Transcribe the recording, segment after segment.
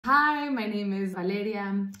Hi, my name is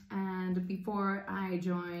Valeria, and before I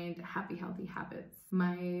joined Happy Healthy Habits,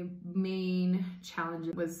 my main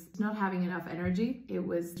challenge was not having enough energy. It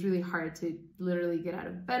was really hard to literally get out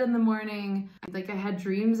of bed in the morning. Like, I had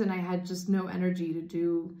dreams and I had just no energy to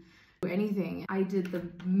do anything. I did the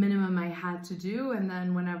minimum I had to do, and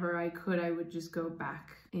then whenever I could, I would just go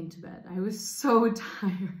back into bed. I was so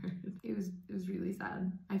tired. It was really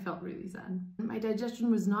sad. I felt really sad. My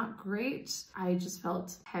digestion was not great. I just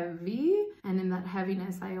felt heavy, and in that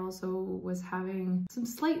heaviness, I also was having some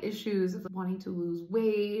slight issues of wanting to lose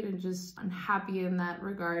weight and just unhappy in that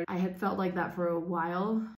regard. I had felt like that for a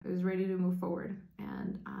while. I was ready to move forward,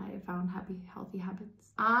 and I found Happy Healthy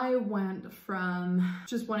Habits. I went from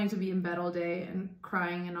just wanting to be in bed all day and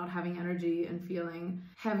crying and not having energy and feeling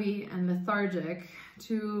heavy and lethargic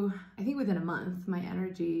to, I think within a month, my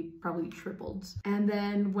energy probably tripled. And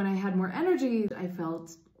then when I had more energy, I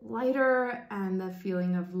felt lighter, and the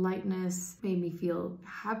feeling of lightness made me feel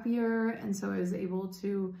happier. And so I was able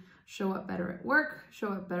to show up better at work, show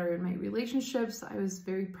up better in my relationships. I was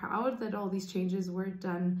very proud that all these changes were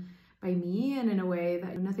done by me and in a way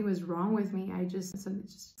that nothing was wrong with me. I just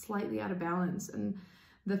slightly out of balance. And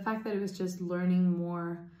the fact that it was just learning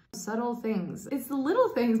more subtle things. It's the little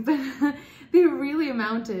things, but they really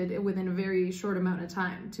amounted within a very short amount of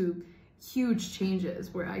time to huge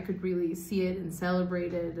changes where I could really see it and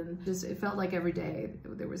celebrate it, and just it felt like every day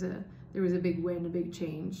there was a big win, a big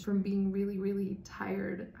change. From being really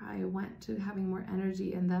tired, I went to having more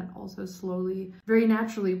energy, and that also slowly, very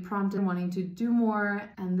naturally prompted wanting to do more.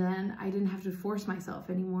 And then I didn't have to force myself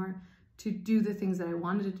anymore to do the things that I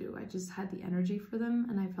wanted to do. I just had the energy for them,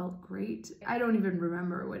 and I felt great. I don't even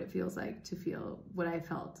remember what it feels like to feel what I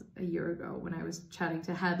felt a year ago when I was chatting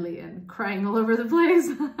to Hadley and crying all over the place.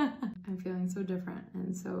 I'm feeling so different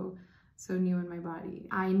and so new in my body.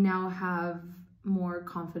 I now have more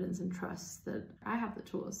confidence and trust that I have the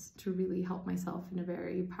tools to really help myself in a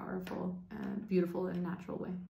very powerful, beautiful, and natural way.